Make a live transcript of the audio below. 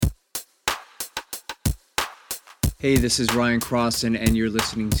Hey, this is Ryan Crosson, and you're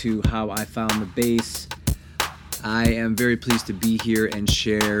listening to How I Found the Bass. I am very pleased to be here and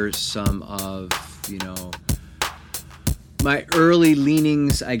share some of, my early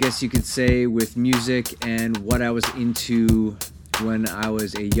leanings, I guess you could say, with music and what I was into when I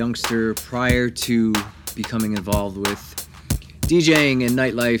was a youngster prior to becoming involved with DJing and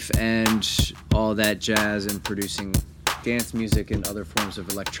nightlife and all that jazz and producing dance music and other forms of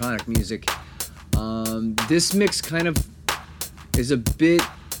electronic music. This mix kind of is a bit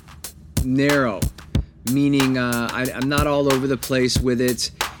narrow, meaning I'm not all over the place with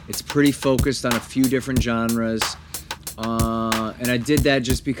it. It's pretty focused on a few different genres, and I did that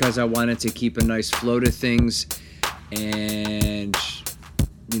just because I wanted to keep a nice flow to things. And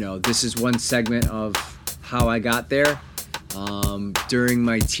this is one segment of how I got there. During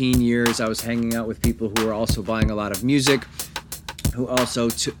my teen years, I was hanging out with people who were also buying a lot of music, who also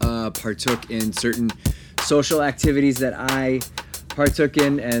partook in certain social activities that I partook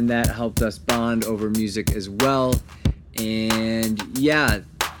in, and that helped us bond over music as well. And yeah,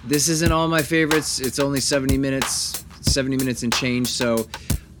 this isn't all my favorites. It's only 70 minutes and change, so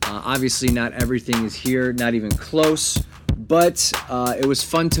obviously not everything is here, not even close, but it was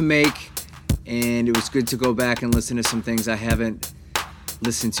fun to make, and it was good to go back and listen to some things I haven't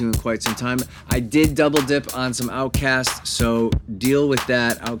listened to in quite some time. I did double dip on some Outkast, so deal with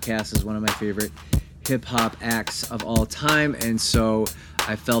that. Outkast is one of my favorite hip-hop acts of all time, and so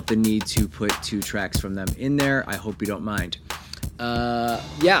I felt the need to put 2 tracks from them in there. I hope you don't mind.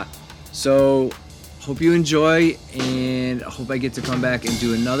 So hope you enjoy, and I hope I get to come back and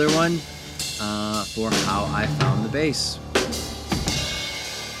do another one for How I Found the Bass.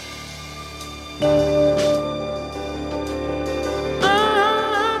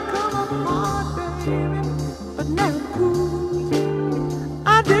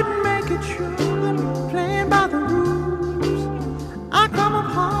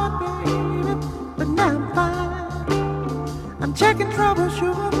 Checking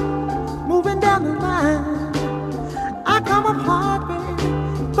troubleshoot, moving down the line. I come up hard, baby,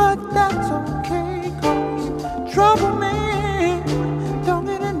 but that's okay, 'cause trouble, man, don't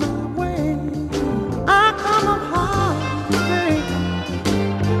get in my way. I come up hard, baby.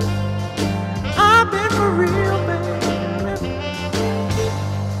 I've been for real, baby.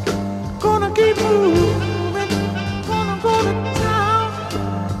 Gonna keep moving, gonna go to town.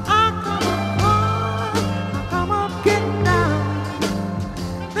 I come up hard, I come up getting down.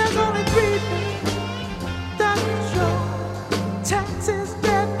 There's only 3 things that show: taxes,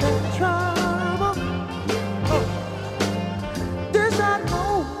 death, and trouble. Oh, this I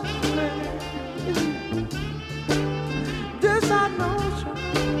know, man. This I know, sure.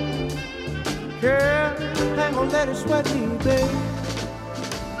 Yeah, ain't gonna let it sweat me, baby.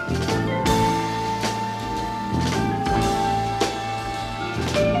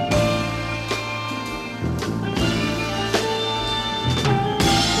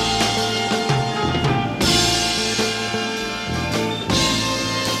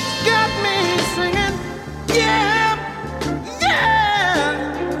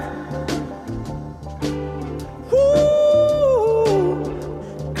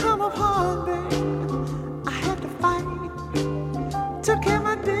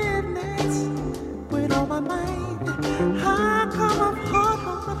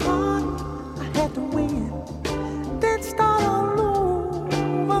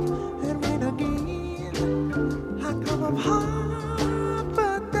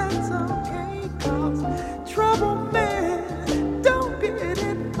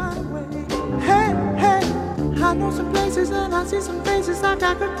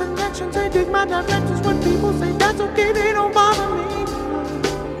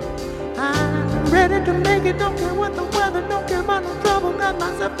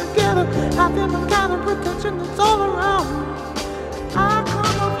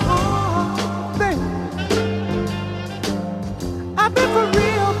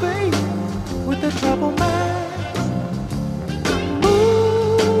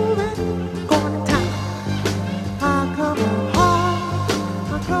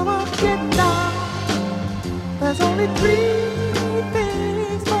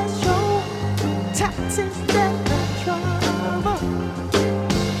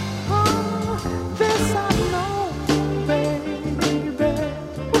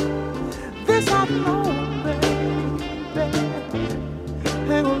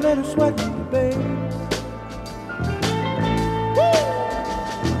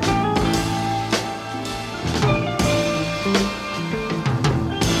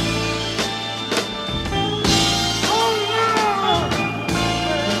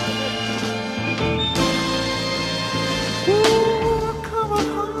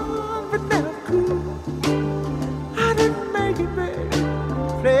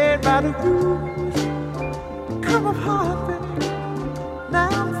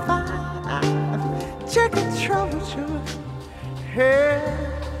 head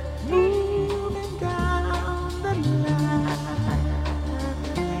moving down the line.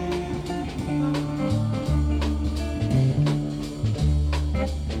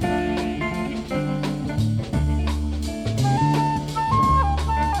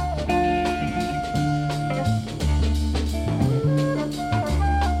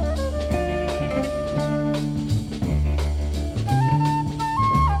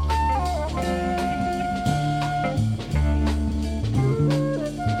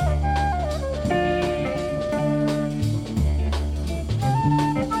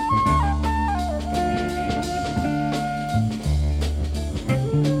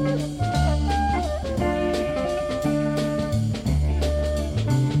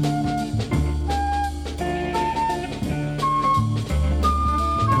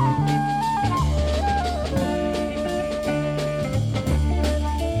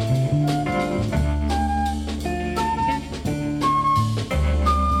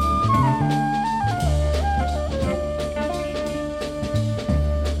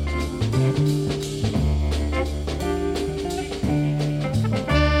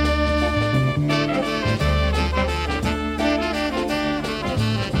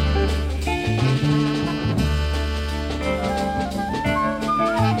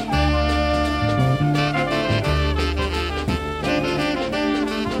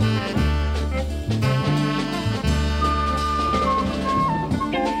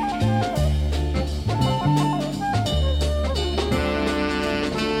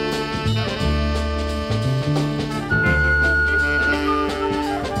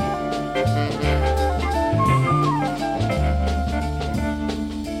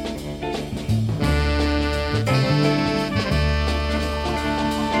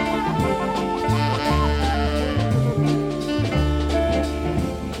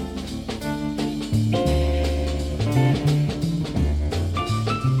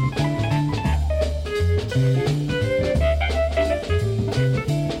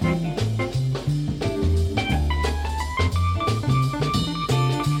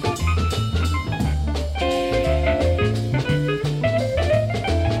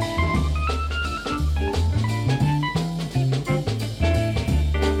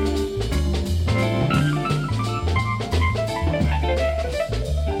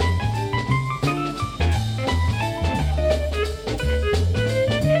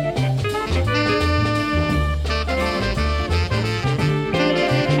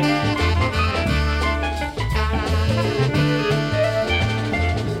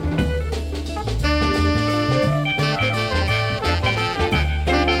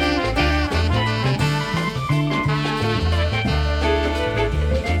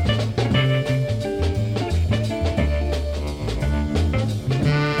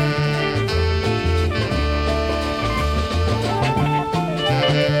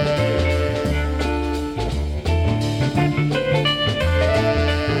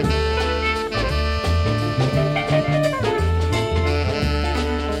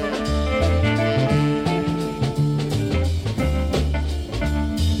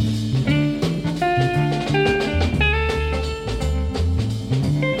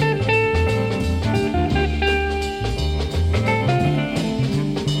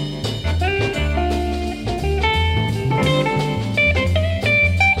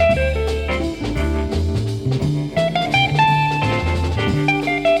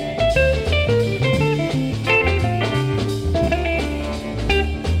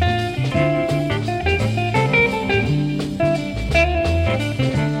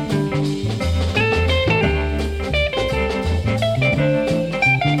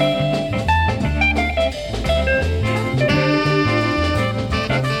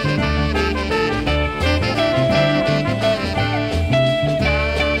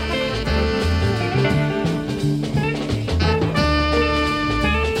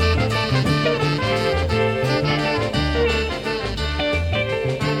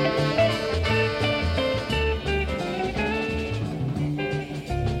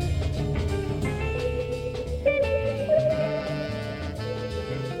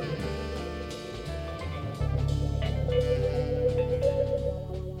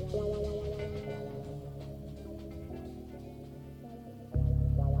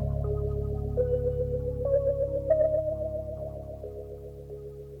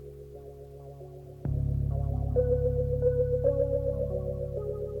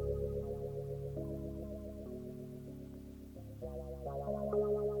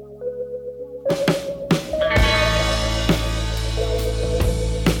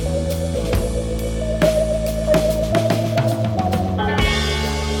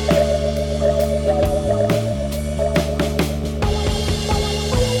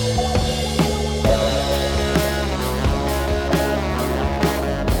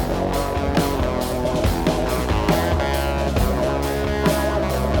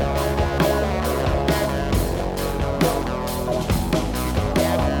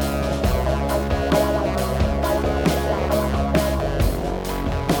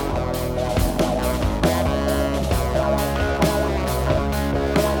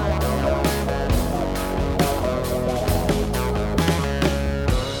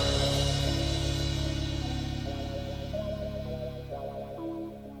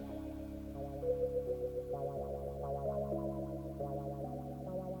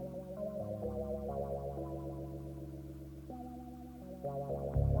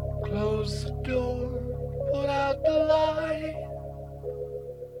 close the door, put out the light.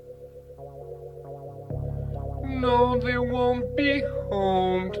 No, they won't be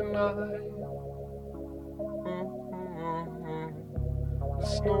home tonight. The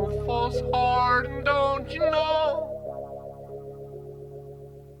snow falls hard, and don't you know?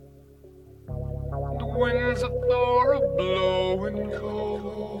 The winds of Thor are blowing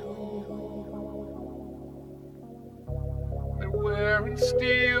cold. They're wearing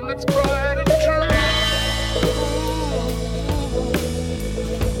steel that's bright and true.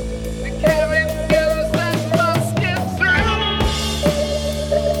 They carry news that must get through.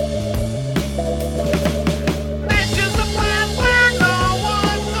 They're just a path where no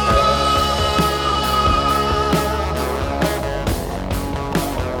one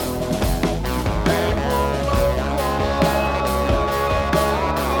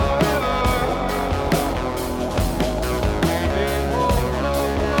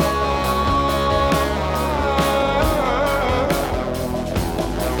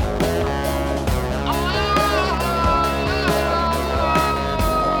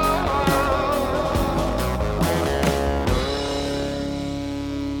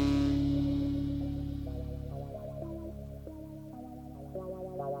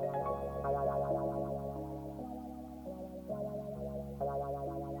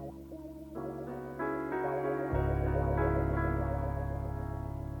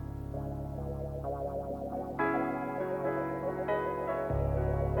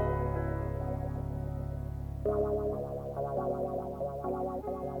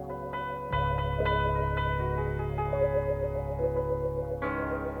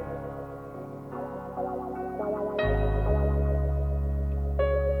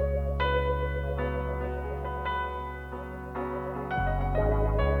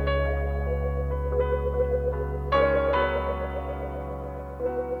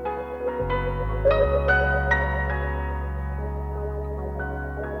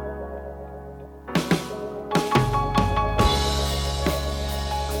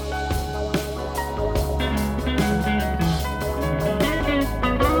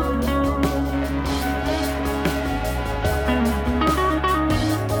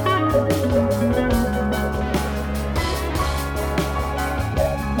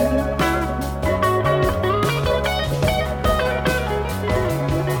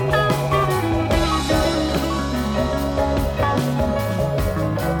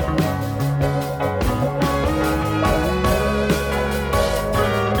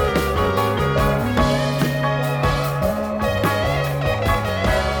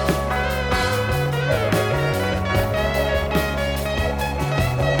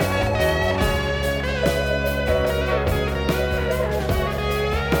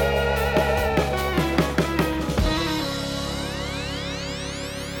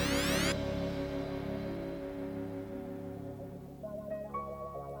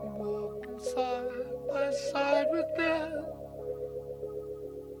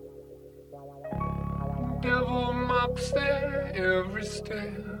devil mocks their every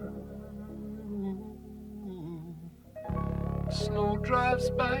step. Snow drives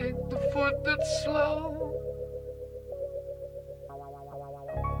back the foot that's slow.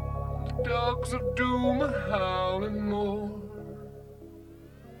 The dogs of doom are howling more.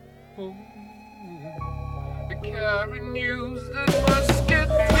 Oh, they carry news that must get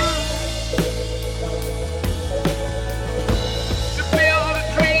through. To build a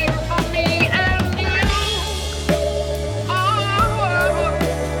dream for me and you. Oh,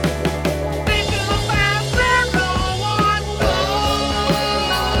 this is a path that no one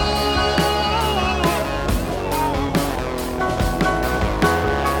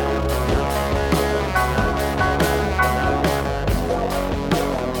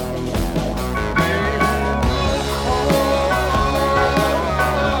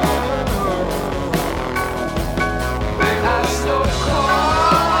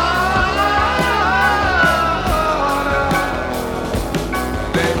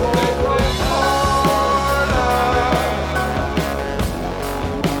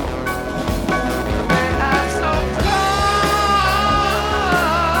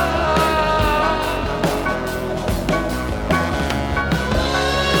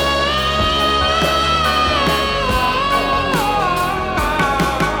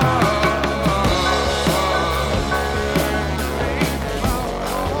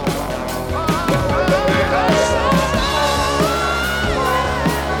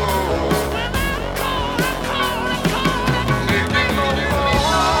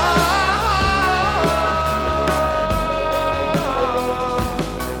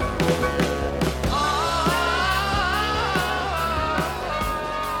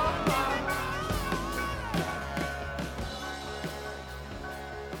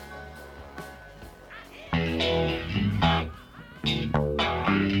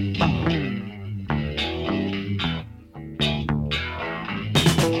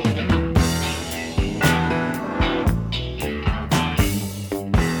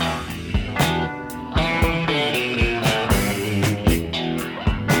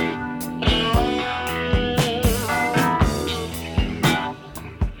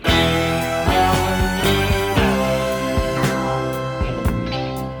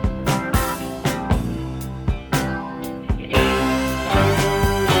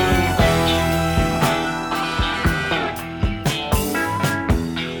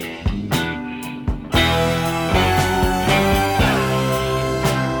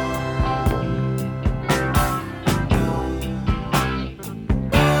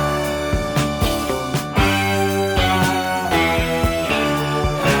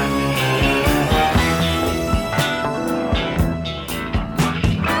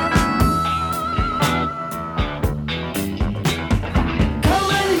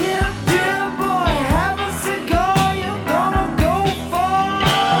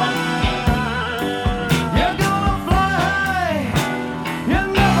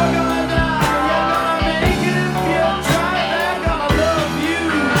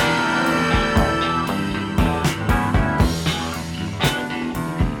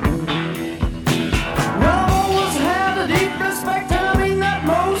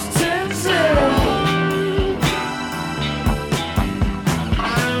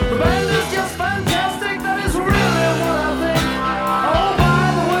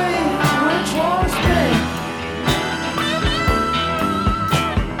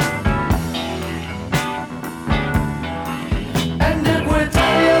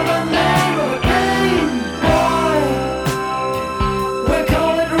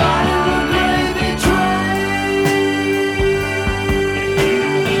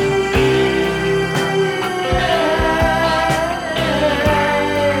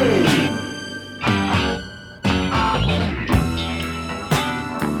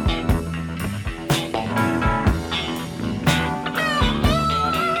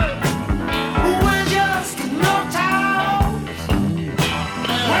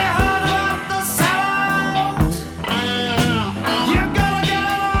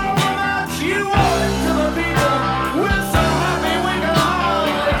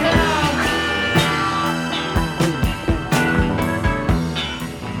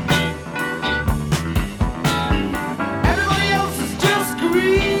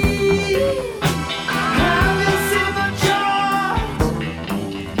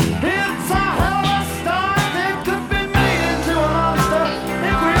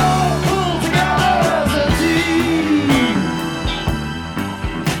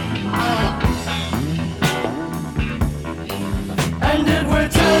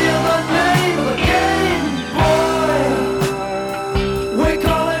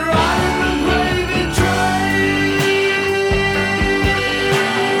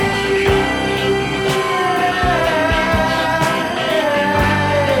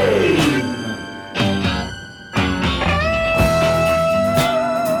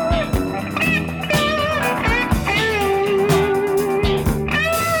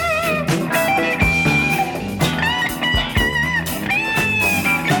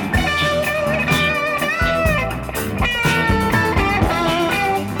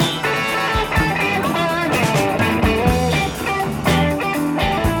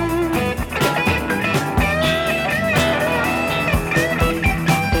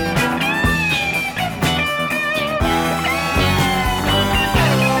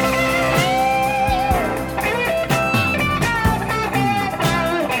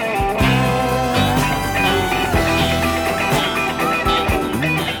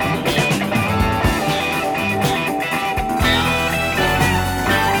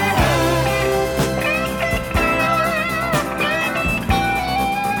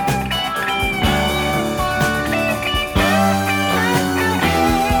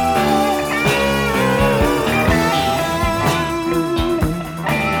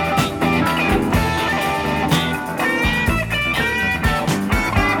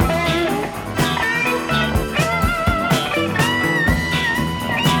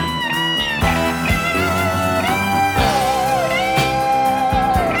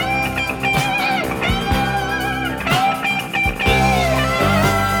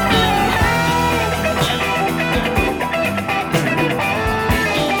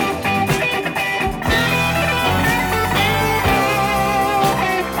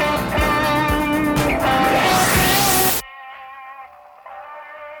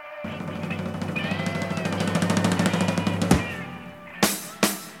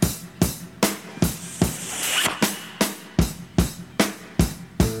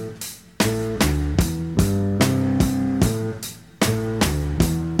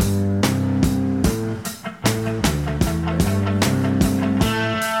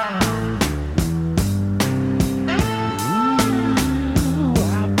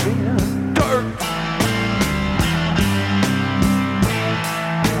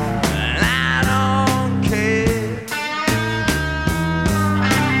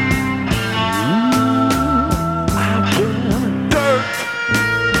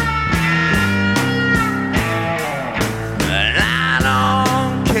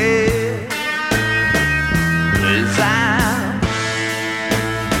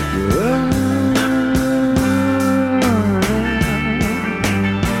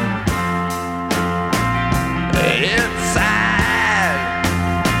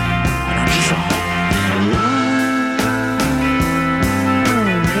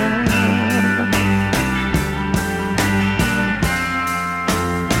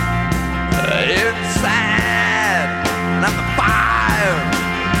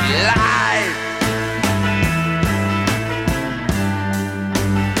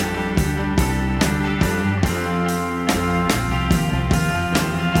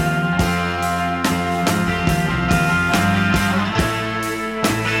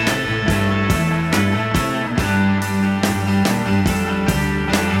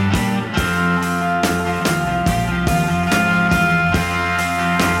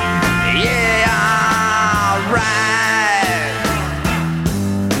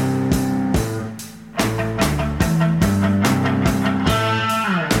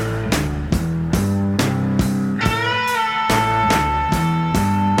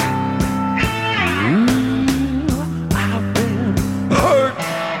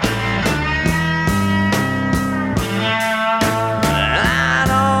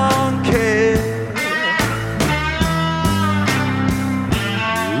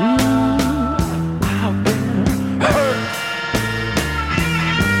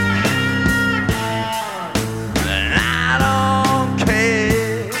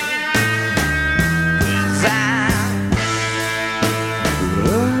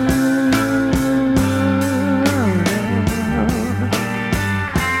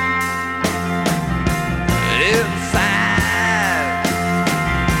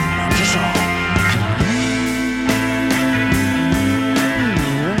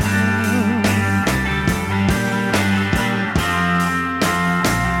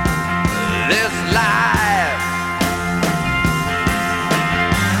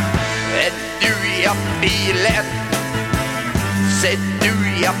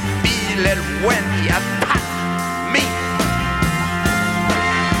feel it when you touch me?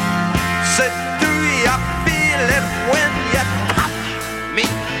 Said, do you feel it when you touch me?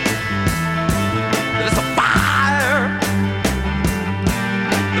 There's a fire.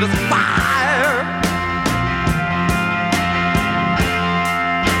 There's a fire.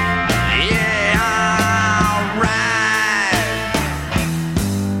 Yeah, alright.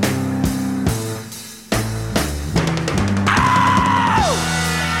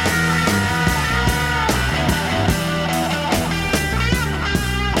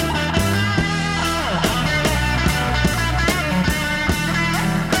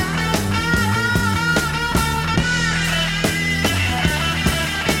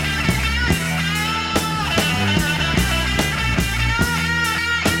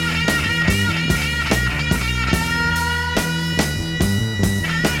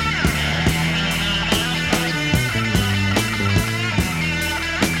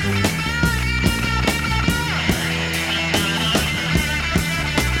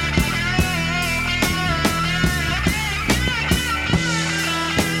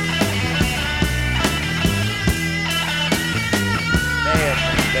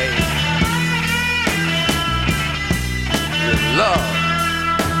 Love.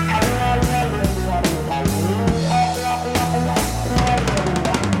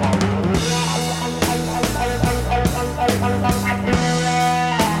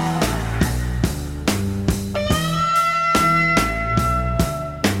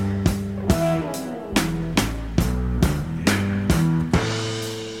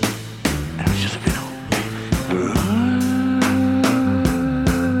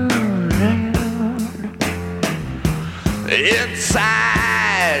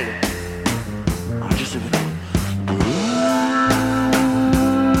 Inside, I'm just a bit.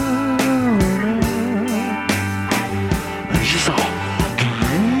 It's just all.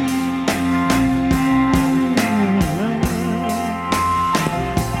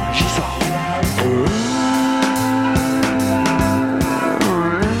 It's just all.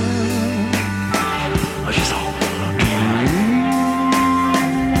 It's just all.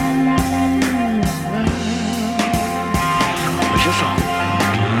 Just all.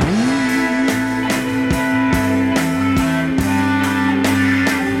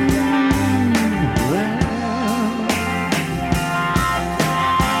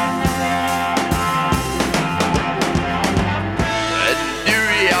 Do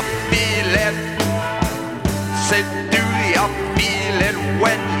you feel it? Say, do you feel it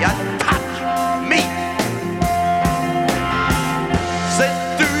when you touch me? Say,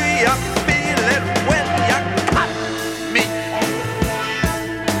 do you feel it when you touch me?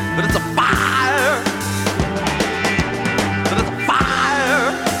 There's a fire. There's a fire.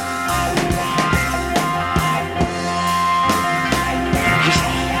 Just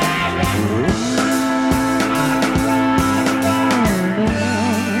all.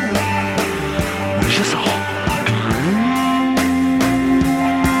 Just all.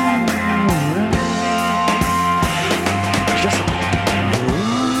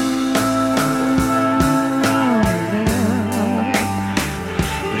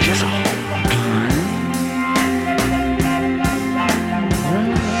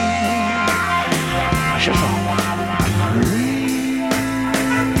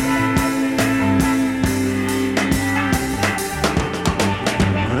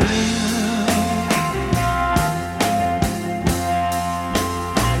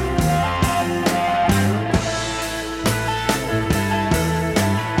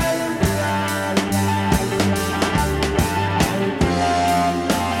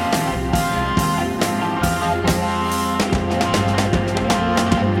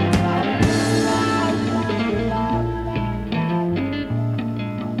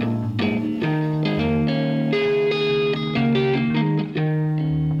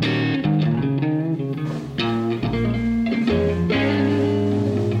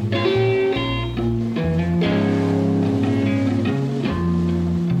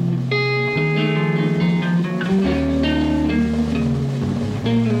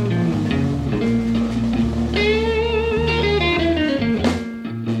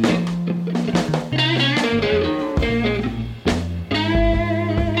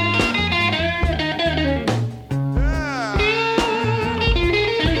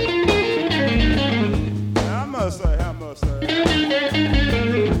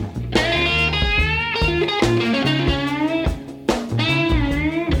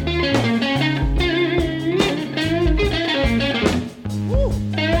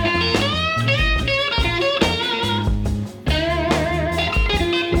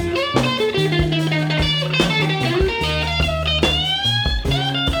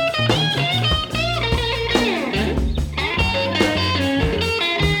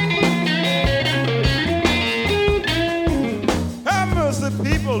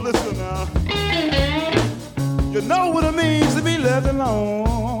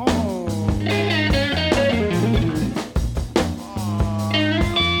 alone.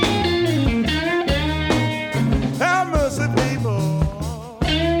 Have mercy, people.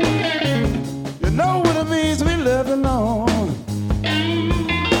 You know what it means to be left alone.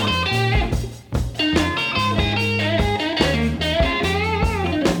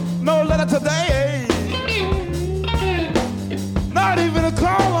 No letter today. Not even a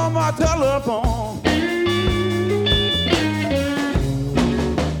call on my telephone.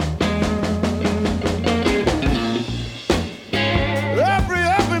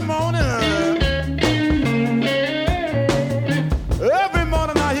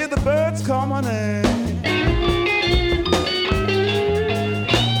 Call my name.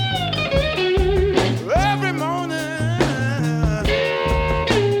 Every morning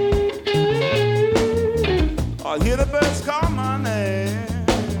I hear the birds call my name.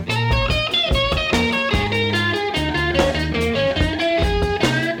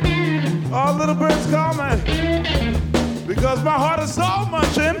 All little birds call me because my heart is so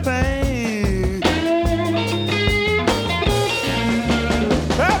much in pain.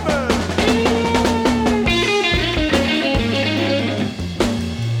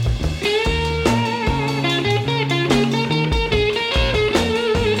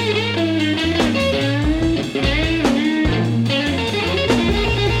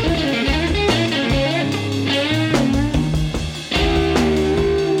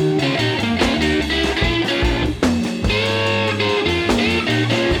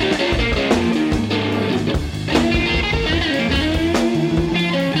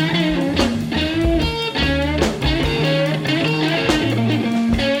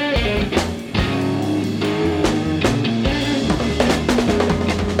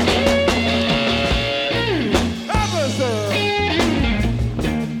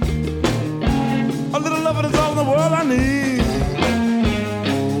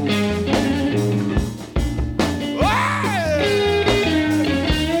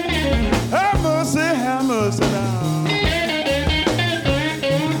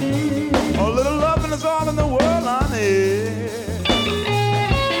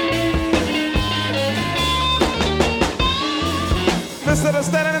 Instead of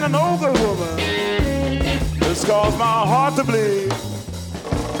standing in an ogre woman, this caused my heart to bleed.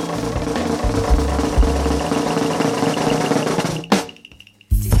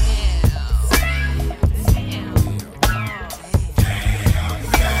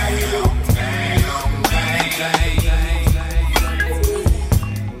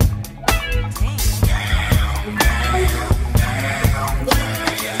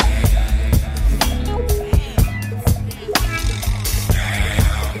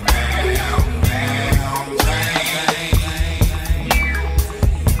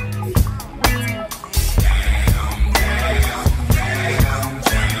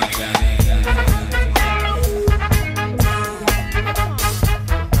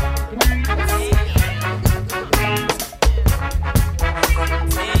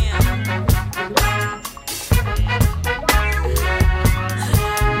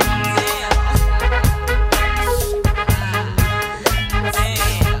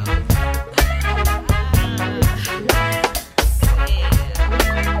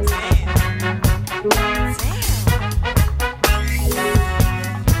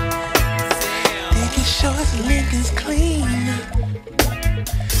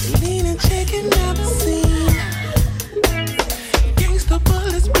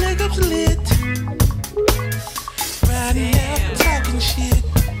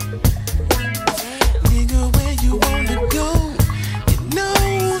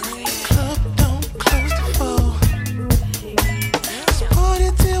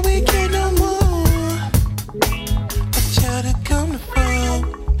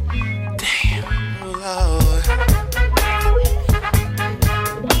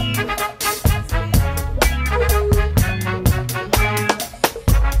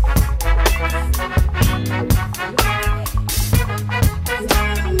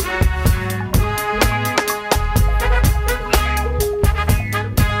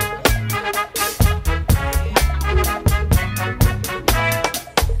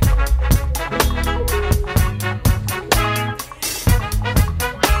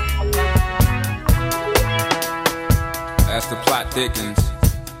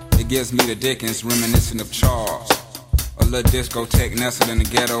 Gives me the Dickens, reminiscent of Charles. A little discotheque nestled in the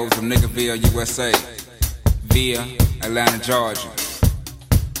ghettos of Niggerville, USA, via Atlanta, Georgia.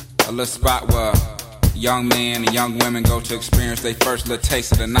 A little spot where young men and young women go to experience their first little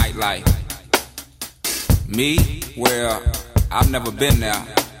taste of the nightlife. Me? Well, I've never been there.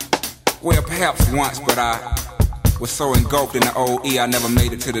 Well, perhaps once, but I Was so engulfed in the OE, I never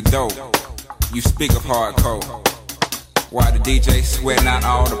made it to the dope. You speak of hardcore. Why the DJ sweating out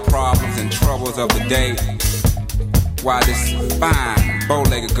all the problems and troubles of the day? Why this fine,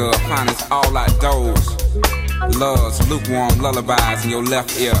 bow-legged girl finds us all outdoors? Loves lukewarm lullabies in your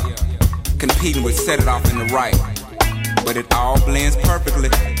left ear, competing with set it off in the right. But it all blends perfectly.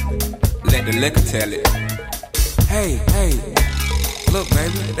 Let the liquor tell it. Hey, hey, look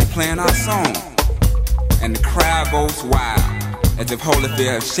baby, they playing our song. And the crowd goes wild, as if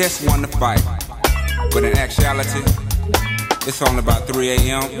Holyfield just won the fight. But in actuality, it's only about 3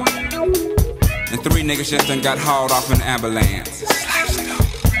 a.m. And 3 niggas just done got hauled off in an ambulance.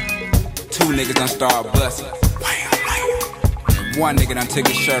 2 niggas done started busting. And 1 nigga done took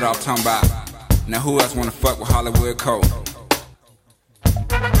his shirt off talking about, now who else wanna fuck with Hollywood Cole?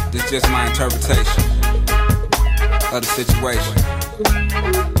 This just my interpretation of the situation.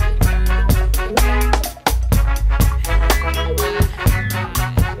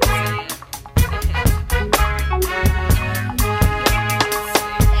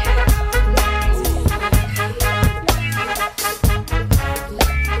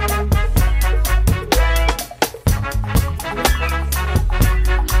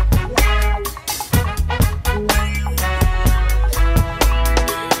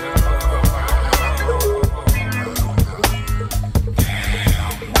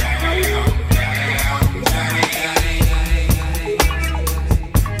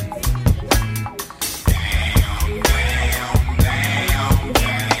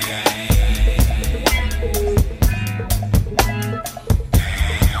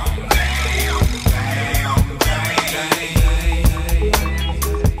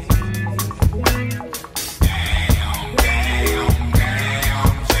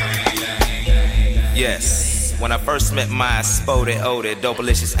 When I first met my spotty, odie,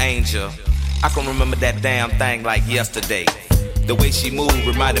 dopalicious angel, I can remember that damn thing like yesterday. The way she moved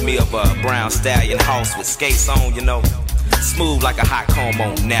reminded me of a brown stallion horse with skates on, you know. Smooth like a hot comb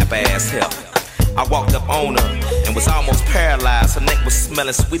on nap-ass hair. I walked up on her and was almost paralyzed. Her neck was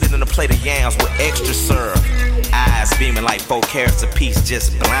smelling sweeter than a plate of yams with extra syrup. Eyes beaming like 4 carats apiece,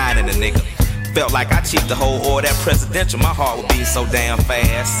 just blinding a nigga. Felt like I cheaped the whole order at presidential. My heart would beat so damn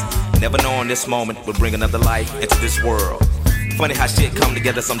fast. Never knowing this moment would bring another life into this world. Funny how shit come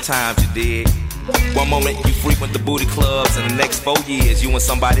together sometimes, you dig. One moment you frequent the booty clubs, and the next 4 years you and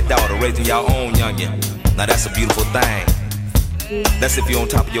somebody's daughter raising your own youngin'. Now that's a beautiful thing. That's if you're on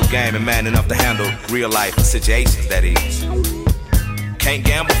top of your game and man enough to handle real life situations, that is. Can't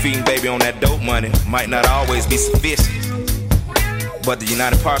gamble feeding baby on that dope money. Might not always be sufficient. But the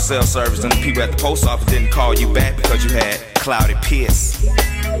United Parcel Service and the people at the post office didn't call you back because you had cloudy piss.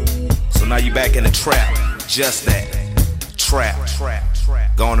 So now you back in the trap. Just that. Trap.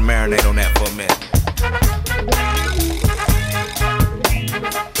 Go on and marinate on that for a minute.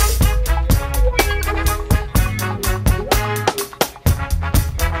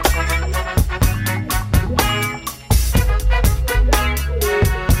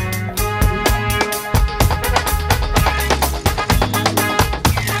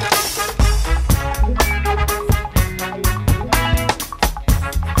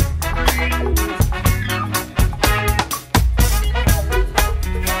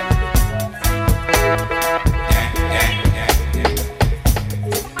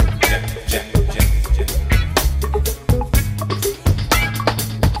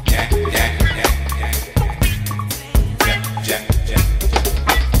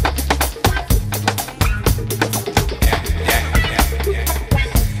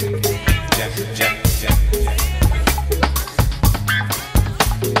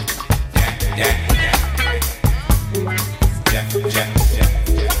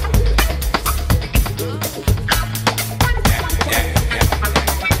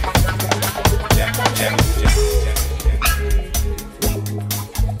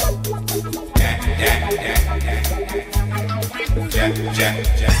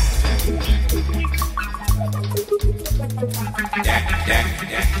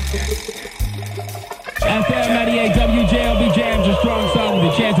 FM 98 WJLB Jams, a strong song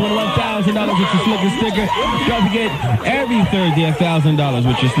with a chance to win $1,000 with your Slicker sticker. Don't forget, every Thursday, $1,000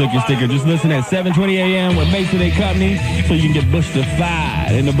 with your Slicker sticker. Just listen at 7:20 a.m. with Mason and Company so you can get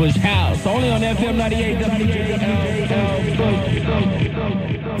Bush-ified in the Bush House. Only on FM 98 WJLB.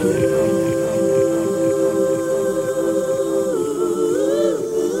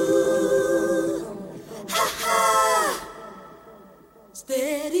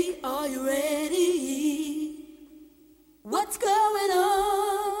 Steady, are you ready? What's going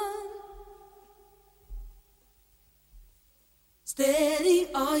on? Steady,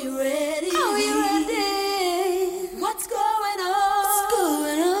 are you ready? Are you ready?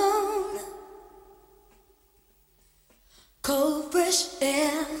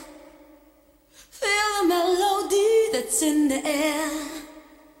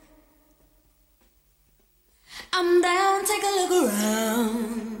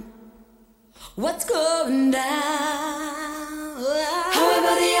 What's going down?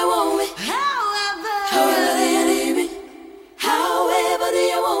 However do you want me? However do you need me? However do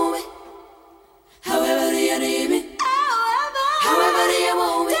you want me? However do you need me? However do you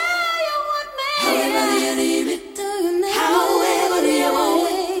want me? However do you need me? However do you want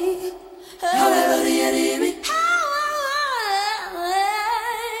me? However do you need me?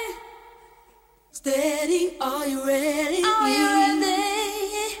 Steady, are you ready? Are you ready?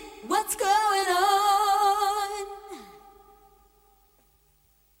 What's going on?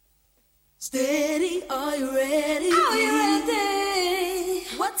 Steady, are you ready? Are you ready?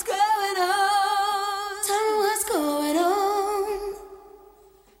 What's going on? Tell me what's going on.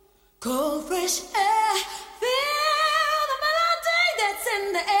 Cold, fresh air, feel the melody that's in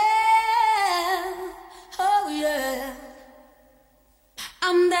the air. Oh yeah.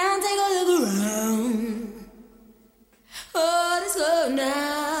 I'm down, take a look around. What is going on?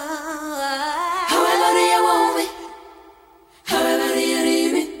 However do you want me? However do you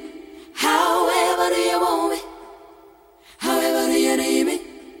need me? However do you want me? However do you need me?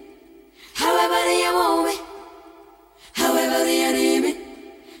 However do you want me? However do you need me?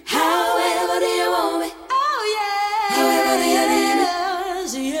 However do you want me? Oh yeah. However do you need me?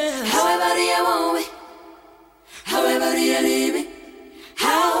 Yeah. However do you want me? However do you need me?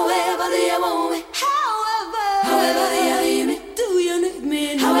 However do you want me? However do you need me? Do you need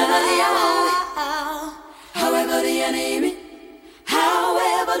me? However do you want me? However do you need me?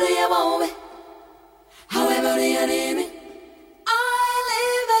 However do you want me? However do you need me? I'm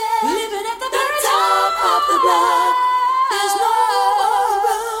living at the very top of the block. There's no room.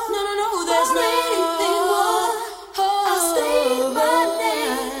 No, there's no anything more. I state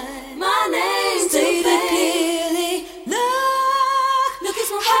my name, state it clearly. Look, it's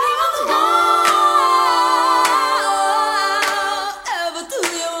my heading on the wall. Ever do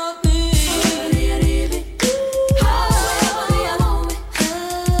you want me? However do you need me? However do you want me?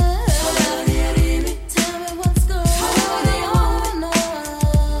 However do you need me? Tell me what's going on. However do you want me?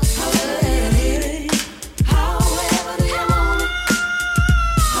 However do you need me? However do you want me?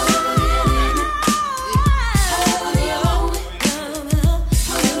 However do you need me? However do you want me?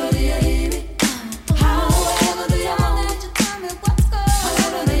 However do you need me? However do you want me? Tell me what's going on.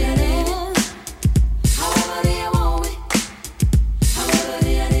 However do you need me? However do you want me? However do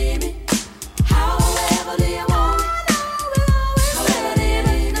you need me? However do you want me? However do you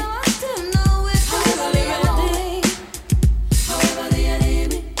need me? However do you want me? However do you need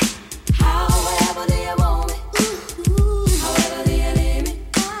me? However do you want me? However do you need me?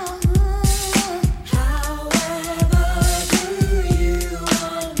 However do you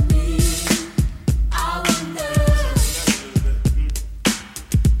want me? I wonder.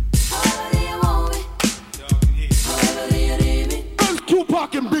 However do you want me? However do you need me?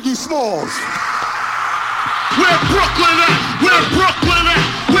 Tupac and Biggie Smalls. Where Brooklyn at? Where Brooklyn at?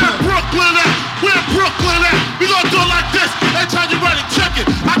 Where Brooklyn at? Where Brooklyn at? We gonna do it like this. Anytime you ready, check it.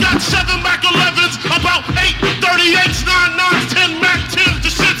 I got 7 Mac 11s, about 8 38s, 9 9s, 10 Mac 10s.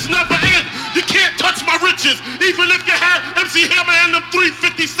 The shit's never end. You can't touch my riches, even if you had MC Hammer and them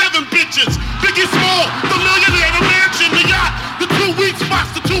 357 bitches. Biggie Small, the millionaire, the mansion, the yacht, the 2 weed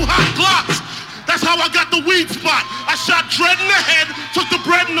spots, the 2 hot Glocks. That's how I got the weed spot. I shot Dread in the head, took the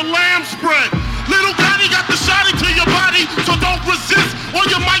bread and the lamb spread. Little Gotti got the shotty to your body, so don't resist or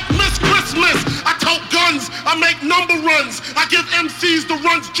you might miss Christmas. I tote guns, I make number runs. I give MCs the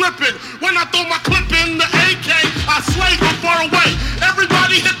runs dripping. When I throw my clip in the AK, I slay from far away.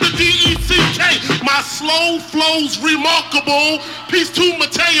 Everybody hit the DECK. My slow flow's remarkable. Peace to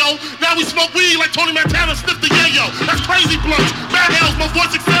Mateo. Now we smoke weed like Tony Montana sniff the yayo. That's crazy blunts. Bad hells, my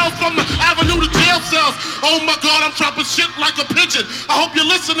voice excels from the avenue to jail cells. Oh my God, I'm dropping shit like a pigeon. I hope you're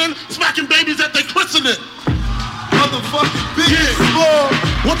listening, smacking babies at their christening. Motherfucking Biggie Smalls.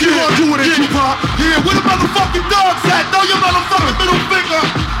 What you gonna do with it, Tupac? Yeah, where the motherfucking dogs at? Throw your motherfucking middle finger.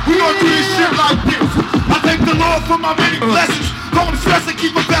 We gonna do this shit like this. I thank the Lord for my many blessings. Don't stress and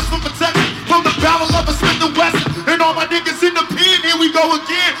keep a vest for protection. From the barrel of a Smith & Wesson. And all my niggas in the pen, here we go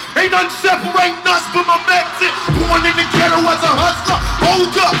again. Ain't nothing separating us from my Mexican. Born in the ghetto as a hustler.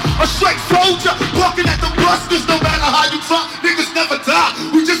 Hold up, a straight soldier. Walking at the busters, no matter how you talk. Niggas never die.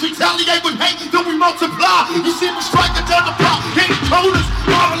 We just retaliate with hate, then we multiply. You see me striking down the block. Ain't told us.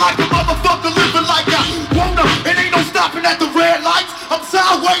 Mobbing like a motherfucker, living like I wanna. It ain't no stopping at the red lights. I'm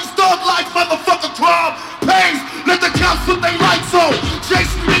sideways, thug life, motherfucker, crime. Pays, let the cops put they lights on.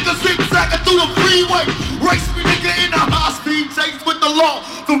 Chase me niggas zigzagging through the freeway. Race me nigga in a high-speed chase with the law.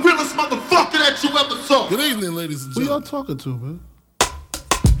 The realest motherfucker that you ever saw. Good evening, ladies and Who y'all gentlemen. talking to, man?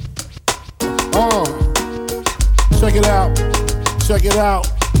 Check it out. Check it out.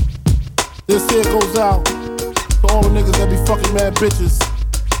 This here goes out to all the niggas that be fucking mad bitches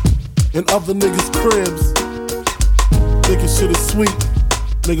in other niggas' cribs. Thinking shit is sweet.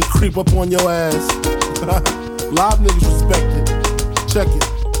 Nigga creep up on your ass. Live niggas respect it. Check it.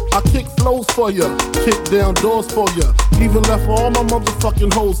 I kick flows for ya, kick down doors for ya, even left all my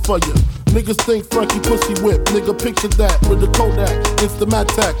motherfucking hoes for ya. Niggas think Frankie pussy whip, nigga picture that with the Kodak,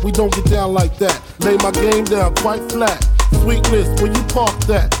 Instamatic, we don't get down like that. Lay my game down quite flat. Sweetness, where you park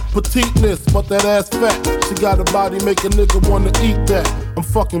that? Petiteness, but that ass fat. She got a body, make a nigga wanna eat that. I'm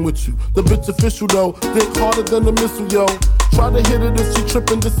fucking with you. The bitch official though, dick harder than the missile, yo. Try to hit it if she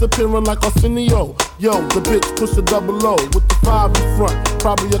trippin', disappearing like Arsenio. Yo, the bitch push a double O with the 5 in front.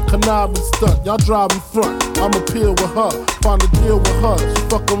 Probably a conniving stunt. Y'all drive in front. I'ma peel with her, find a deal with her. She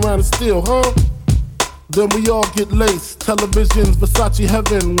fuck around and steal, huh? Then we all get laced. Televisions, Versace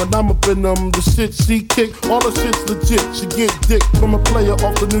heaven. When I'm up in them, the shit she kick, all the shit's legit. She get dick from a player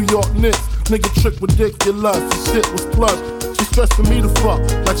off the New York Knicks. Nigga trick ridiculous, the shit was plush. She stressing me to fuck,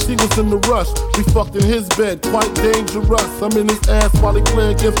 like she was in the rush. We fucked in his bed, quite dangerous. I'm in his ass while he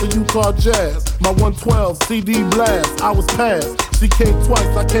play against the Utah Jazz. My 112 CD blast, I was passed. She came twice,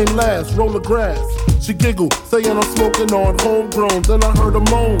 I came last, roll the grass. She giggled, saying I'm smoking on homegrown. Then I heard her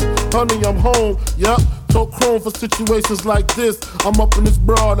moan, honey, I'm home, yup. Told Chrome for situations like this. I'm up in this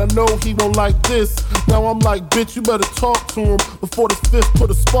broad, I know he won't like this. Now I'm like, bitch, you better talk to him before this fifth put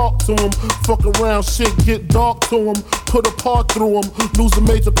a spark to him. Fuck around, shit get dark to him. Put a part through him, lose a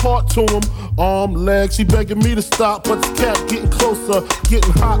major part to him. Arm, leg, she begging me to stop, but the cat getting closer,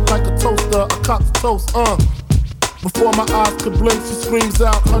 getting hot like a toaster. I cop the toast, Before my eyes could blink, she screams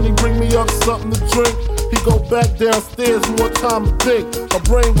out, honey, bring me up something to drink. He go back downstairs, more time to think. My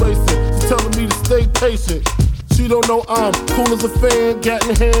brain racing, she's telling me to stay patient. She don't know I'm cool as a fan, gat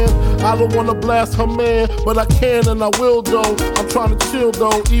in hand. I don't wanna blast her man, but I can and I will though. I'm trying to chill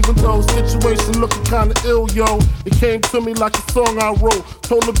though, even though situation looking kinda ill, yo. It came to me like a song I wrote.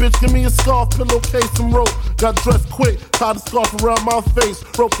 Told the bitch, give me a scarf, pillowcase, and rope. Got dressed quick, tied a scarf around my face.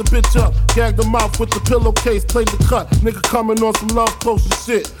 Roped the bitch up, gagged her mouth with the pillowcase. Played the cut, nigga coming on some love potion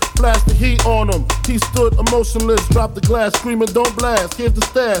shit. Flashed the heat on him, he stood emotionless. Dropped the glass, screaming, don't blast. Here's the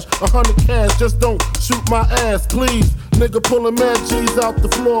stash, 100 cash, just don't shoot my ass, please. Nigga pulling mad G's out the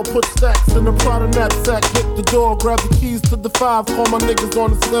floor, put stacks in the Prada knapsack, hit the door, grab the keys to the 5, call my niggas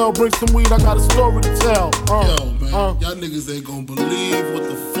on the cell, bring some weed, I got a story to tell. Yo, man, y'all niggas ain't gonna believe what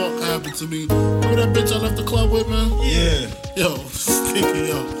the fuck happened to me. Remember that bitch I left the club with, man? Yeah. Yo, stinky,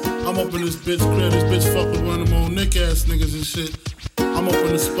 yo. I'm up in this bitch crib, this bitch fuck with one of them old Nick ass niggas and shit. I'm up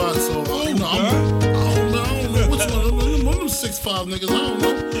in the spot, so I don't know which one. One of them 6'5" niggas, I don't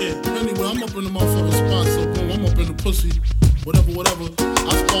know. Yeah. Anyway, I'm up in the motherfucking spot, so boom, I'm up in the pussy, whatever.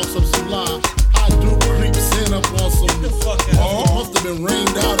 I sparks up some lie. I do creep sin up on some. Must have been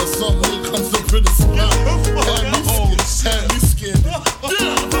rained out or something. It comes up in the spot. Had me scared. I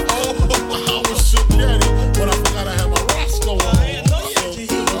was shook daddy, but I forgot I had my Roscoe on.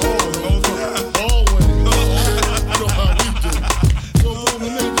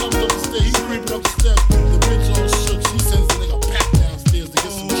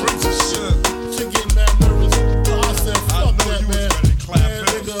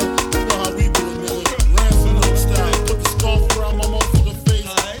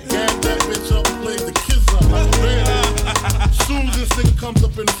 Comes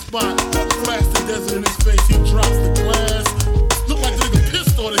up in the spot, flash the desert in his face, he drops the glass. Look like the nigga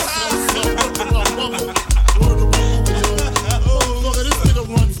pissed on himself. Word to my mother, yo. This nigga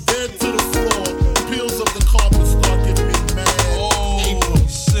runs dead to the floor, peels up the carpet, start giving me mad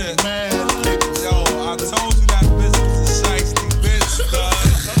shit. Mad Yo, I told you that bitch was a shiesty bitch, dog.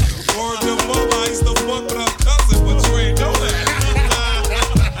 Word to mama, I used to fuck with her cousin, but you ain't know that.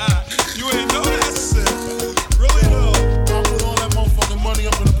 You ain't know that shit. Really though. Money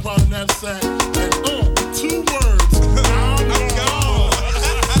up in the front of that sack, and 2 words. I'm gone.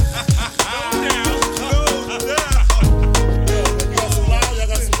 No doubt. You got some loud? Y'all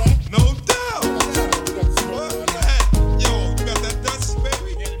got some loud? No doubt. Yo, you got that Dutch,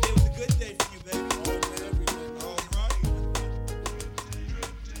 baby? Yeah, today was a good day for you, baby. All right.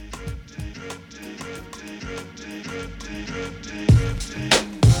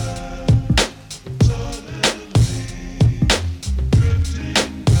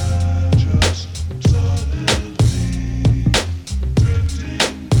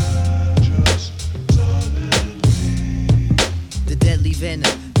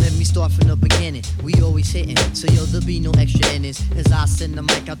 Venom. Let me start from the beginning. We always hitting, so yo, there'll be no extra innings. As I send the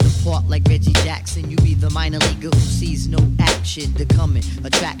mic out the park like Reggie Jackson, you be the minor leaguer who sees no action. The coming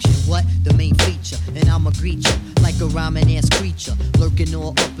attraction, what? The main feature. And I'ma greet you like a rhyming ass creature, lurking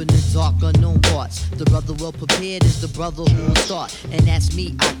all up in the dark unknown parts. The brother well prepared is the brother who will start, and that's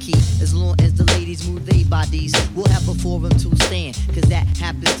me, I keep. As long as the ladies move their bodies, we'll have a forum to stand, cause that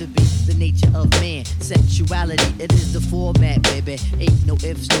happens to be the nature of man. Sexuality, it is the format, baby. Ain't no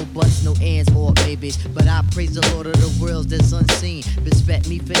ifs, no buts, no ands or maybes. But I praise the Lord of the worlds that's unseen. Respect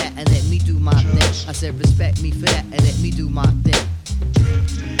me for that and let me do my thing. I said respect me for that and let me do my thing.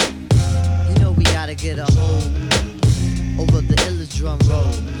 You know we gotta get a hold over the illest drum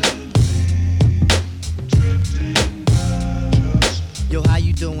roll. Yo, how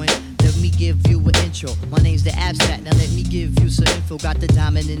you doing? Let me give you an intro. My name's the Abstract, now let me give you some info. Got the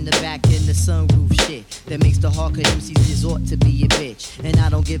diamond in the back and the sunroof shit that makes the hardcore MCs resort to be a bitch. And I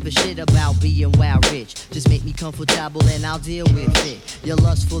don't give a shit about being wild rich. Just make me comfortable and I'll deal with it. Your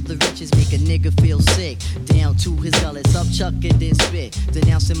lust for the riches make a nigga feel sick. Down to his gullets, up chuck and then spit.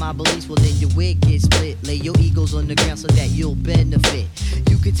 Denouncing my beliefs, well then your wig gets split. Lay your egos on the ground so that you'll benefit.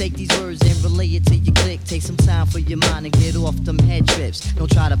 You can take these words and relay it to your click. Take some time for your mind and get off them head trips.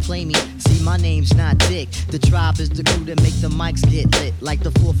 Don't try to play me. See, my name's not Dick. The tribe is the crew that make the mics get lit. Like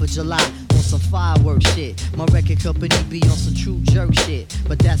the 4th of July on some fireworks shit. My record company be on some true jerk shit.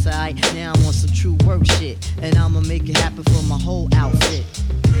 But that's alright, now I'm on some true work shit. And I'ma make it happen for my whole outfit.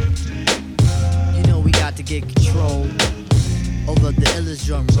 You know we got to get control over the illest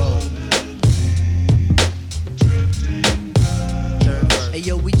drum roll. Hey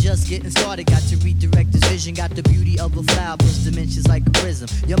yo, we just getting started, got to redirect this vision. Got the beauty of a flower, plus dimensions like a prism.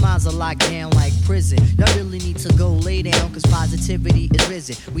 Your minds are locked down like prison. Y'all really need to go lay down, cause positivity is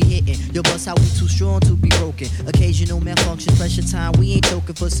risen. We hitting, yo, bust how we too strong to be broken. Occasional malfunction, pressure time, we ain't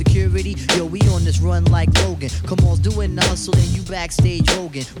choking for security. Yo, we on this run like Logan. Come on, doing the hustle and you backstage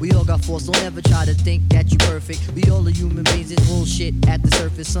Rogan. We all got force, don't ever try to think that you perfect. We all are human beings, it's bullshit at the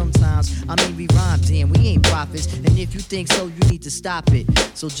surface sometimes. I mean, we rhyme, damn, we ain't prophets. And if you think so, you need to stop it.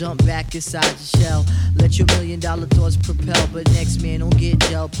 So jump back inside your shell. Let your $1 million thoughts propel. But next man, don't get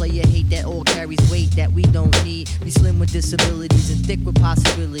gel. Player hate that all carries weight that we don't need. Be slim with disabilities and thick with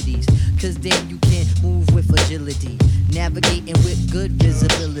possibilities. Cause then you can move with agility. Navigating with good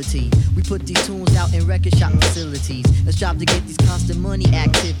visibility. We put these tunes out in record shop facilities. Let's strive to get these constant money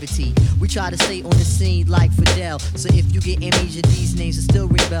activity. We try to stay on the scene like Fidel. So if you get amnesia, these names are still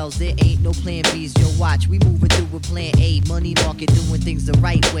ring bells. There ain't no plan B's. Yo, watch, we moving through with plan A. Money market doing things the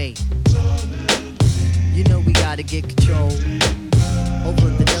right way. You know we gotta get control over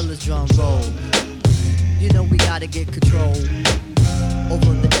the illest drum roll. You know we gotta get control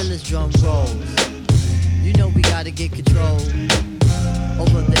over the illest drum rolls. You know we gotta get control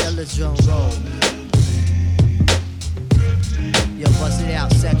over the illest drum rolls. Yo, bust it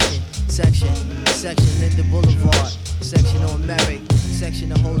out, section, Linda Boulevard, section on Merrick,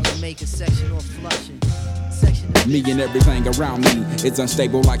 section of Old Jamaica, section on Flushing. Me and everything around me is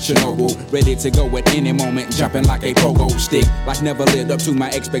unstable like Chernobyl. Ready to go at any moment, jumping like a pogo stick. Like never lived up to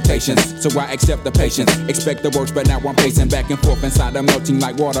my expectations, so I accept the patience. Expect the worst, but now I'm pacing back and forth inside. I'm melting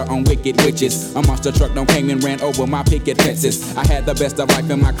like water on wicked witches. A monster truck don't came and ran over my picket fences. I had the best of life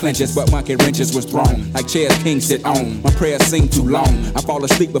in my clenches, but monkey wrenches was thrown like chairs kings sit on. My prayers seem too long. I fall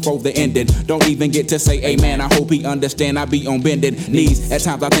asleep before the ending. Don't even get to say amen. I hope he understand I be on bended knees. At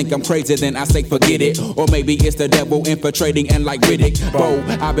times I think I'm crazy, then I say forget it. Or maybe it's the devil infiltrating and like Riddick Bowe.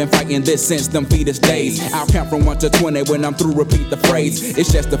 I've been fighting this since them fetus days. I'll count from 1 to 20 when I'm through, repeat the phrase.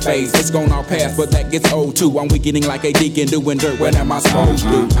 It's just a phase, it's gone all past, but that gets old too. I'm weakening like a deacon doing dirt. What am I supposed to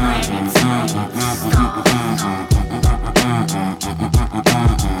do?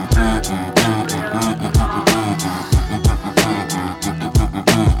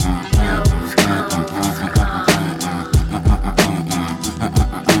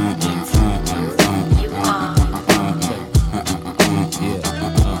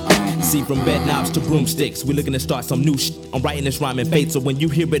 From bed knobs to broomsticks, we looking to start some new shit. I'm writing this rhyme in faith, so when you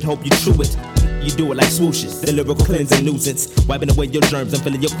hear it, hope you chew it. You do it like swooshes, the lyrical cleansing nuisance, wiping away your germs and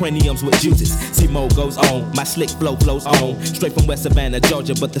filling your craniums with juices. See, mo goes on, my slick flow flows on, straight from West Savannah,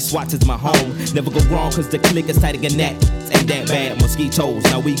 Georgia, but the Swats is my home. Never go wrong, cause the click is tighter than that. Ain't that bad, mosquitoes,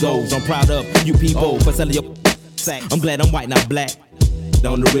 now we goes. I'm proud of you people for selling your sack. I'm glad I'm white, not black.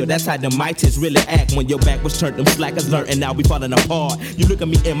 On the real, that's how the mites really act. When your back was turned, them slackers learn, and now we falling apart. You look at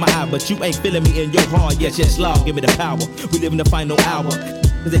me in my eye, but you ain't feeling me in your heart. Yes, Lord, give me the power. We live in the final hour.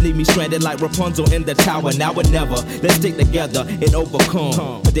 They leave me stranded like Rapunzel in the tower. Now or never, let's stick together and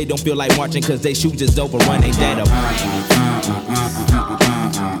overcome. But they don't feel like marching cause they shoes is overrun. Ain't that a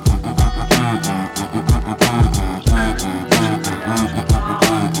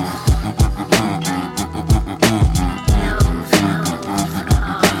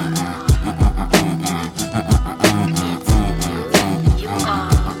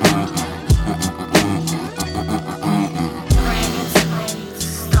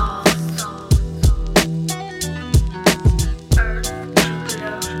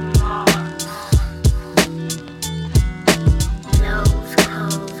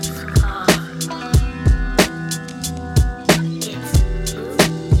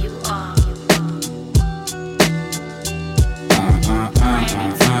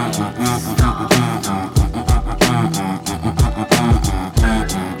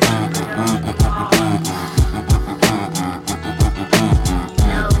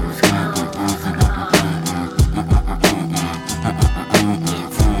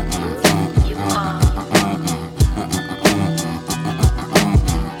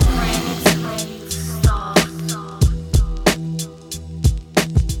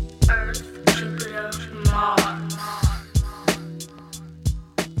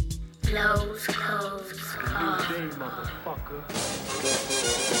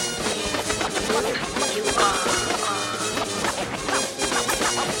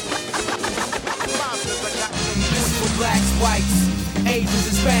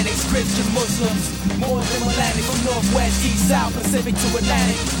Muslims, more than Atlantic, from Northwest, East, South, Pacific to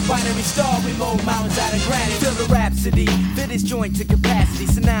Atlantic. Binary star, remote mountains out of granite. Feel the rhapsody, fit this joint to capacity.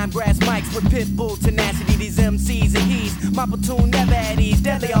 Synime grass mics with pit bull tenacity. These MCs and he's my platoon never at ease.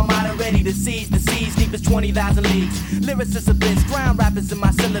 Deadly armada ready to seize the seas deep as 20,000 leagues. Lyricists abyss, ground rappers in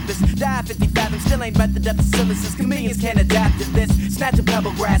my syllabus. Die 50 fathoms, still ain't met the depth of silicis. Chameleons can't adapt to this. Snatch a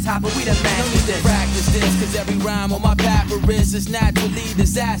pebble, grasshopper, we done mastered this. Practice this, cause every rhyme on my papyrus is naturally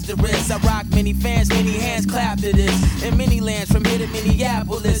disastrous. I rock many fans, many hands clap to this. In many lands from here to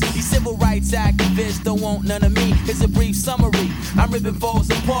Minneapolis, these civil rights activists don't want none of me. Here's a brief summary. I'm ripping foes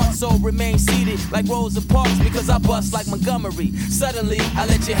apart, so remain seated like Rosa Parks because I bust like Montgomery. Suddenly, I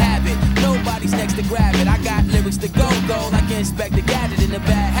let you have it. Nobody's next to grab it. I got lyrics to go like Inspector Gadget in a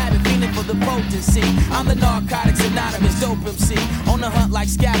bad habit, feeling for the potency. I'm the Narcotics Anonymous dope MC, on the hunt like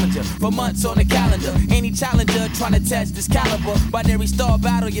scavenger for months on the calendar. Any challenger trying to test this caliber. Binary star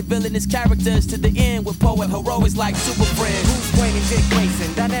battle, your villainous characters to the end with poet heroics like Super Friends. Bruce Wayne and Dick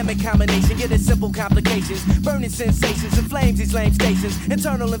Grayson, dynamic combination, get it simple complications. Burning sensations and flames these lame stations.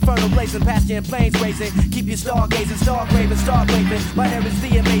 Internal inferno blazing, past your planes racing. Keep you stargazing, star craving, star waving. Binary is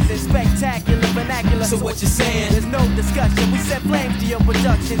the amazing, spectacular, vernacular. So what you saying? There's no discussion. We set flames to your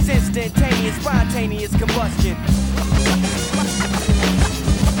productions, instantaneous, spontaneous combustion.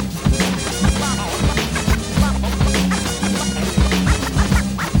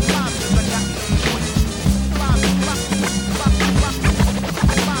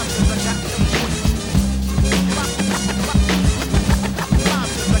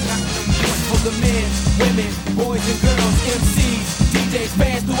 Boys and girls, MCs, DJs,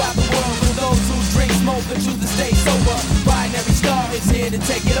 fans throughout the world. For those who drink, smoke, and choose to stay sober, Binary Star is here to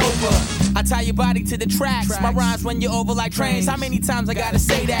take it over. I tie your body to the tracks. My rhymes run you over like trains. How many times I gotta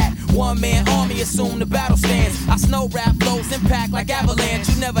say that? One man army, assume the battle stands. I snow rap flows, impact like avalanche.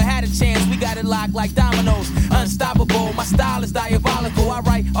 You never had a chance, we got it locked like dominoes. Unstoppable, my style is diabolical. I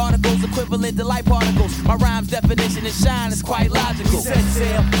write articles equivalent to light particles. My rhyme's definition of shine is quite logical. We set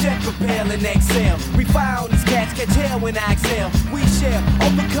sail, jet propel and exhale. We fire on these cats, catch hell when I exhale. We share,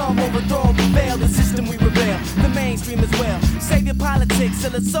 overcome, overthrow, prevail. The system we rebel, the mainstream as well. Savior politics,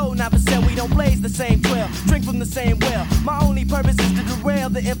 sell a soul, not for sale. We don't blaze the same trail, drink from the same well. My only purpose is to derail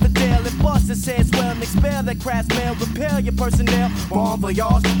the infidel. If bosses says well, and expel that crass mail, repel your personnel. Bomb for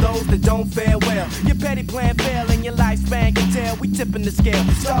y'all to those that don't fare well. Your petty plan fail and your lifespan can tell. We tipping the scale.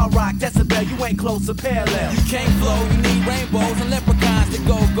 Star rock, decibel, you ain't close to parallel. You can't flow, you need rainbows and leprechauns to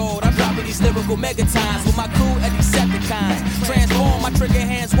go gold. I'm dropping these lyrical megatons with my crew at Decepticons. Transform, my trigger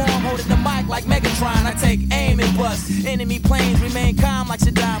hands warm, holding the mic like Megatron. I take aim and bust. Enemy planes remain calm like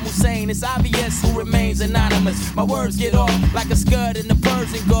Saddam Hussein. It's obvious who remains anonymous. My words get off like a scud in the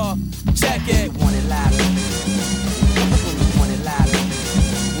Persian Gulf. Check it. You want it live. You want it live. You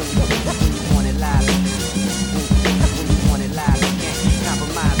want it live. You want it live. You can't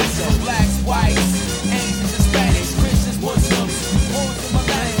compromise yourself. Blacks, whites, Asians, Hispanics, Christians, Muslims. Wars in my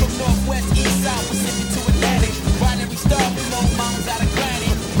land from Northwest, East, South, Pacific to Atlantic. Binary star, remote mountains out of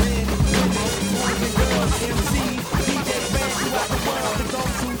granite. Red, boys and girls, MCs, DJs, bands throughout the world. The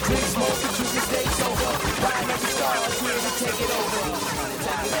go-to drink, smoke, and choose to stay sober. Binary star is here to take it over.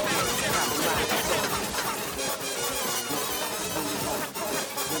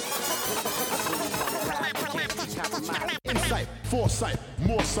 Insight, foresight,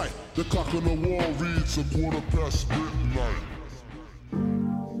 more sight. The clock on the wall reads midnight.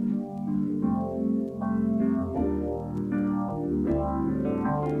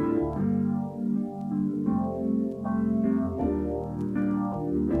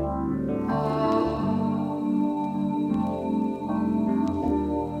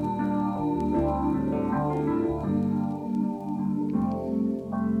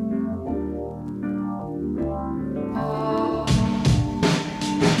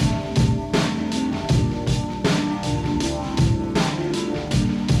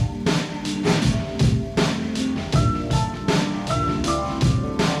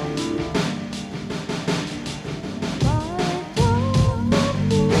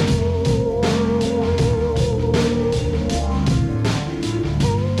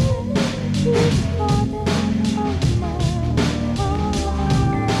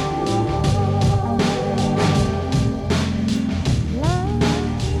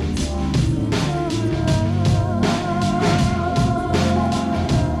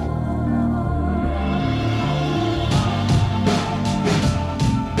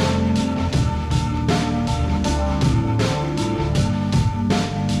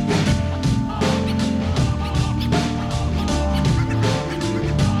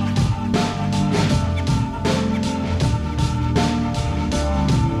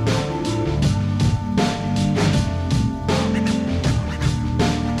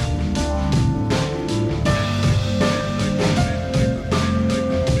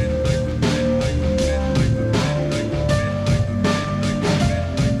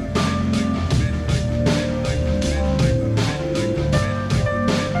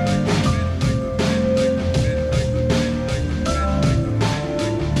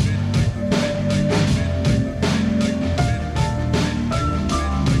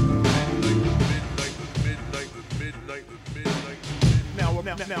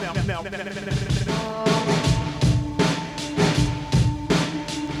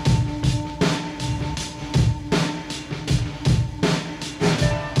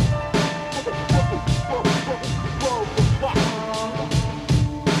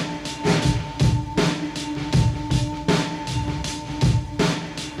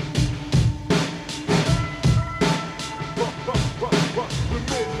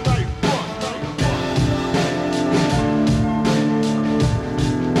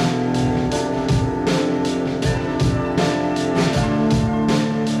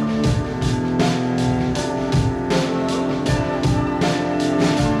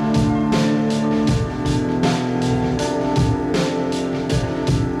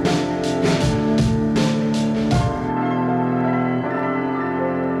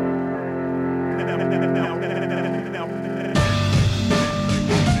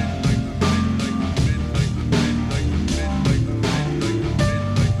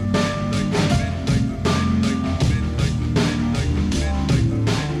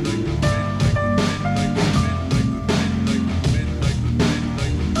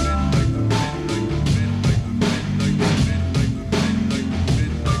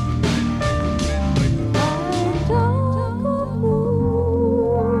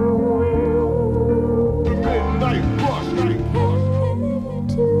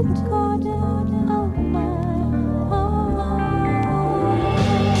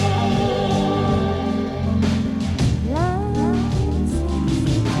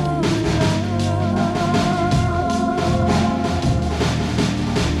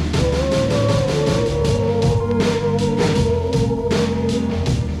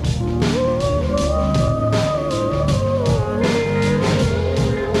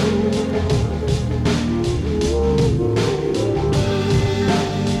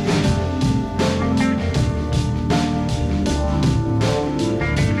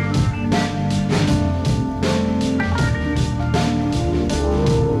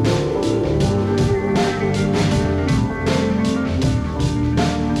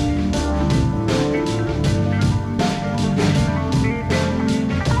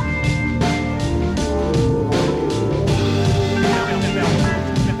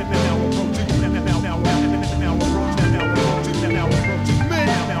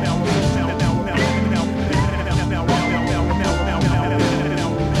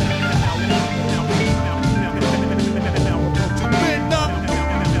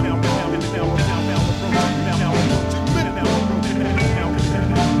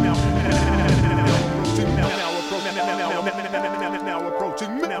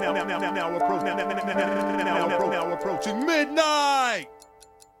 Now approaching midnight.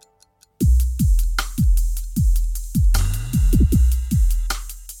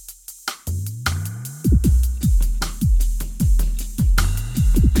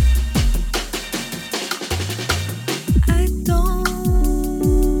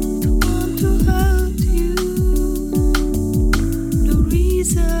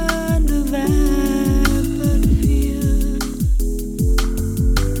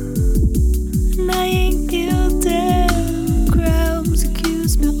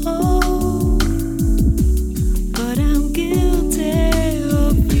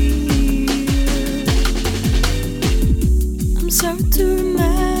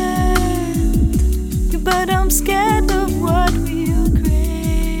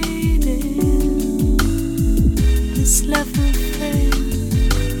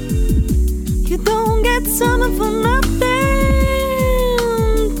 Something for nothing.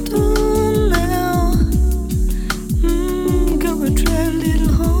 Don't now. Go and try a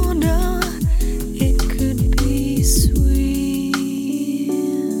little harder. It could be sweet,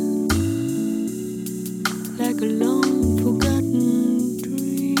 like a long forgotten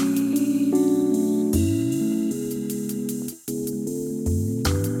dream.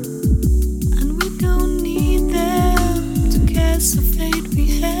 And we don't need them to cast the fate we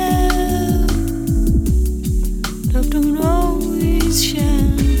have.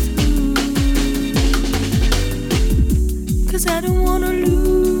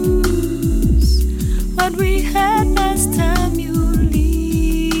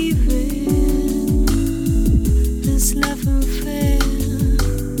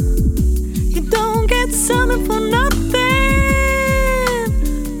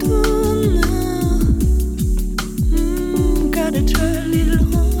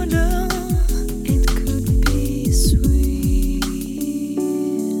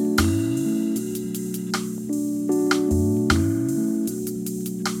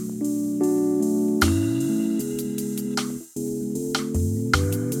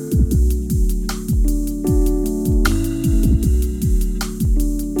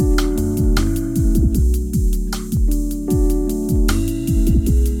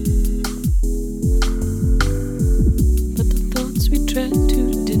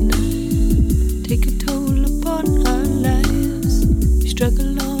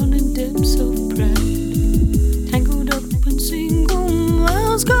 struggle on in depths of pride, tangled up in single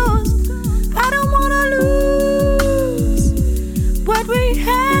miles, 'cause I don't wanna lose what we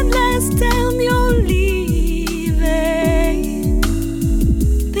had last time you're leaving.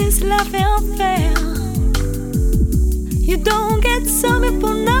 This love fell fair. You don't get something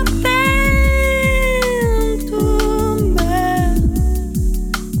for nothing.